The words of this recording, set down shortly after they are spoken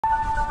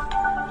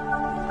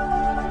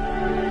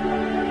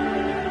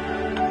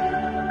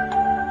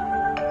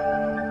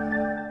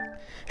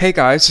Hey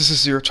guys, this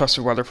is your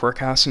trusted weather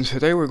forecast, and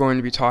today we're going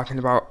to be talking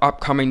about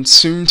upcoming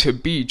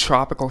soon-to-be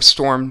tropical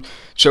storm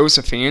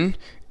Josephine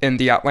in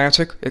the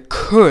Atlantic. It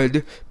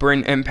could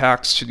bring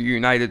impacts to the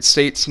United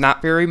States,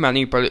 not very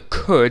many, but it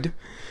could.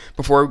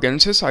 Before we get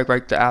into this, I'd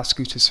like to ask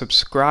you to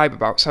subscribe.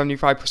 About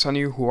 75% of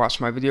you who watch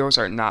my videos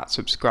are not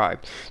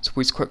subscribed. So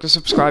please click the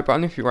subscribe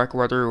button if you like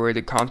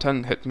weather-related content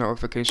and hit the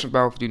notification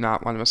bell if you do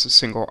not want to miss a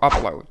single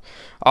upload.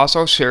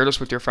 Also, share this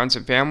with your friends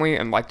and family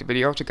and like the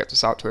video to get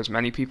this out to as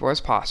many people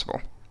as possible.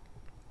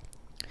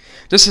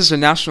 This is the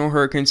National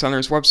Hurricane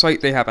Center's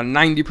website. They have a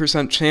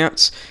 90%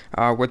 chance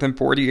within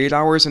 48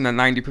 hours and a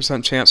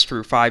 90% chance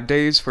through 5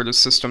 days for the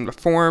system to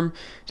form.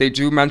 They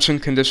do mention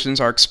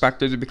conditions are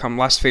expected to become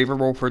less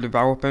favorable for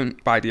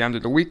development by the end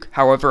of the week.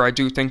 However, I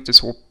do think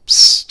this will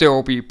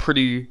still be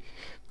pretty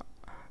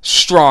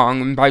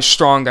strong. And by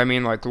strong, I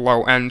mean like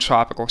low-end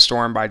tropical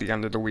storm by the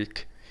end of the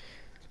week.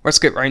 Let's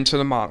get right into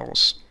the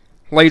models.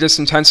 Latest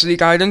intensity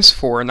guidance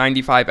for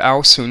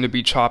 95L,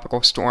 soon-to-be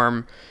tropical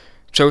storm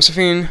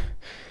Josephine.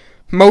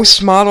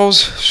 Most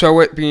models show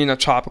it being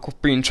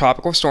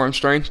tropical storm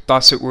strength,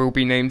 thus it will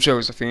be named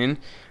Josephine.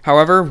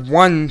 However,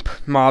 one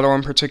model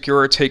in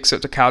particular takes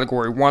it to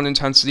Category 1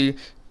 intensity.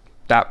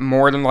 That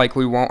more than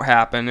likely won't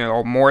happen.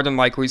 It'll more than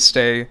likely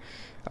stay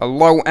a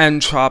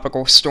low-end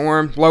tropical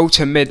storm, low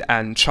to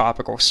mid-end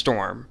tropical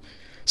storm.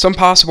 Some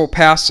possible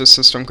paths this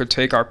system could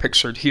take are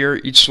pictured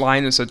here. Each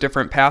line is a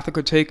different path it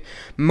could take.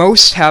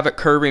 Most have it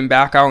curving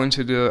back out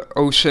into the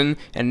ocean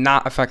and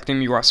not affecting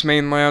the U.S.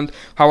 mainland.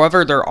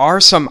 However, there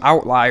are some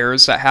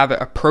outliers that have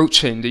it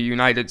approaching the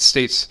United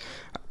States,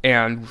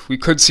 and we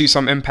could see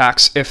some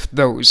impacts if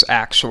those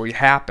actually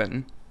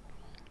happen.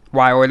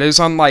 While it is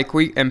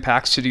unlikely,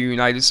 impacts to the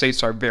United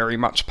States are very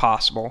much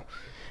possible.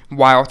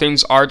 While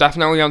things are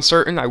definitely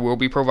uncertain, I will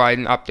be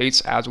providing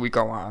updates as we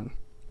go on.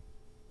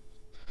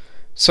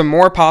 Some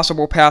more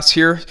possible paths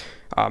here.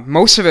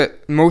 Most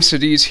of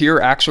these here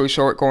actually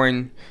show it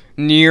going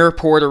near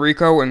Puerto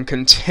Rico and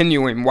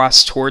continuing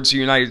west towards the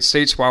United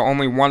States, while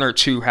only one or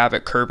two have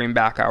it curving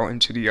back out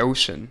into the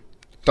ocean.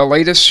 The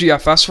latest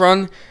GFS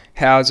run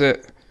has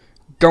it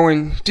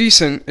going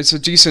decent. It's a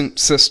decent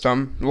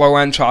system,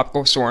 low-end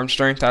tropical storm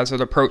strength as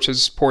it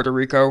approaches Puerto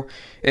Rico.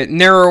 It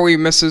narrowly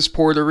misses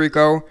Puerto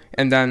Rico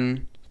and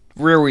then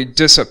really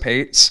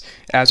dissipates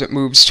as it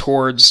moves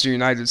towards the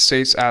United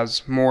States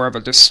as more of a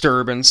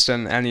disturbance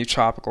than any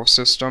tropical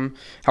system.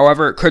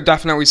 However, it could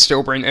definitely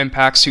still bring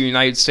impacts to the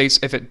United States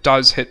if it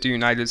does hit the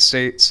United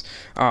States.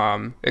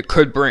 It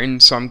could bring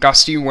some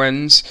gusty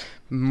winds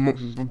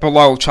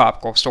below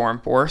tropical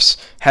storm force,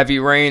 heavy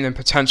rain, and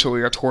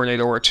potentially a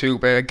tornado or two,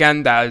 but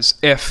again, that is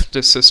if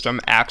the system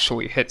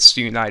actually hits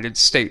the United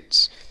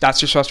States.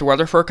 That's your trusted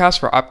weather forecast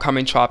for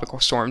upcoming tropical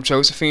storm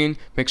Josephine.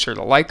 Make sure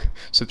to like,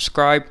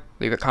 subscribe,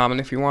 leave a comment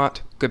if you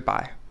want.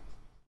 Goodbye.